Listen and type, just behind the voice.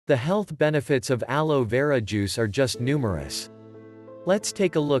The health benefits of aloe vera juice are just numerous. Let's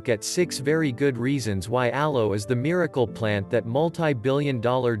take a look at 6 very good reasons why aloe is the miracle plant that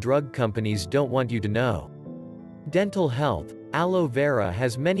multi-billion-dollar drug companies don't want you to know. Dental health. Aloe vera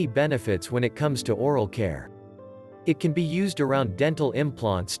has many benefits when it comes to oral care. It can be used around dental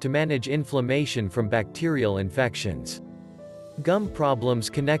implants to manage inflammation from bacterial infections. Gum problems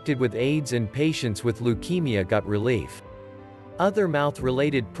connected with AIDS and patients with leukemia got relief. Other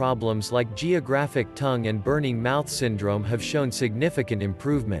mouth-related problems like geographic tongue and burning mouth syndrome have shown significant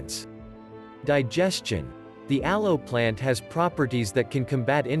improvements. Digestion. The aloe plant has properties that can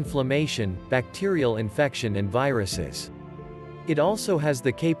combat inflammation, bacterial infection and viruses. It also has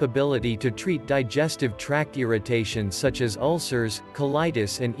the capability to treat digestive tract irritations such as ulcers,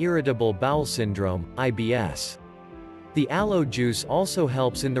 colitis and irritable bowel syndrome, IBS. The aloe juice also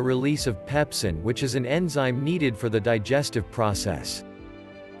helps in the release of pespin, which is an enzyme needed for the digestive process.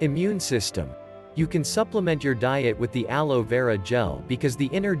 Immune system. You can supplement your diet with the aloe vera gel because the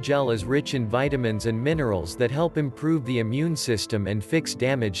inner gel is rich in vitamins and minerals that help improve the immune system and fix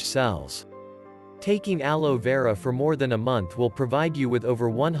damaged cells. Taking aloe vera for more than a month will provide you with over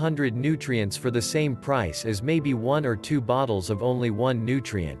 100 nutrients for the same price as maybe 1 or 2 bottles of only one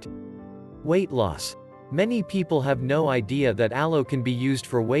nutrient. Weight loss. Many people have no idea that aloe can be used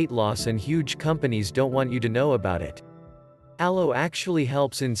for weight loss and huge companies don't want you to know about it. Aloe actually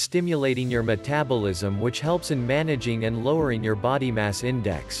helps in stimulating your metabolism, which helps in managing and lowering your body mass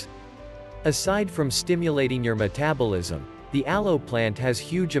index. Aside from stimulating your metabolism, the aloe plant has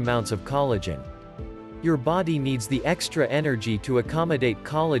huge amounts of collagen. Your body needs the extra energy to accommodate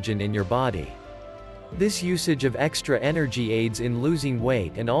collagen in your body. This usage of extra energy aids in losing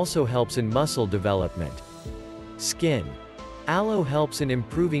weight and also helps in muscle development. Skin. Aloe helps in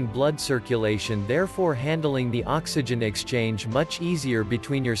improving blood circulation, therefore handling the oxygen exchange much easier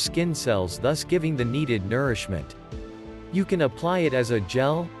between your skin cells, thus giving the needed nourishment. You can apply it as a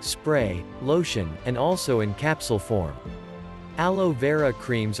gel, spray, lotion, and also in capsule form. Aloe vera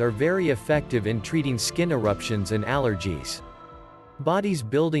creams are very effective in treating skin eruptions and allergies. Body's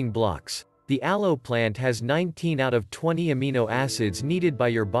building blocks. The aloe plant has 19 out of 20 amino acids needed by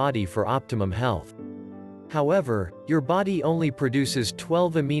your body for optimum health. However, your body only produces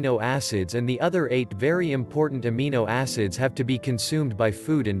 12 amino acids and the other 8 very important amino acids have to be consumed by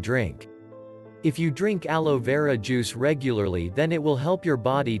food and drink. If you drink aloe vera juice regularly, then it will help your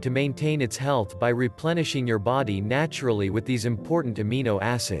body to maintain its health by replenishing your body naturally with these important amino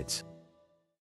acids.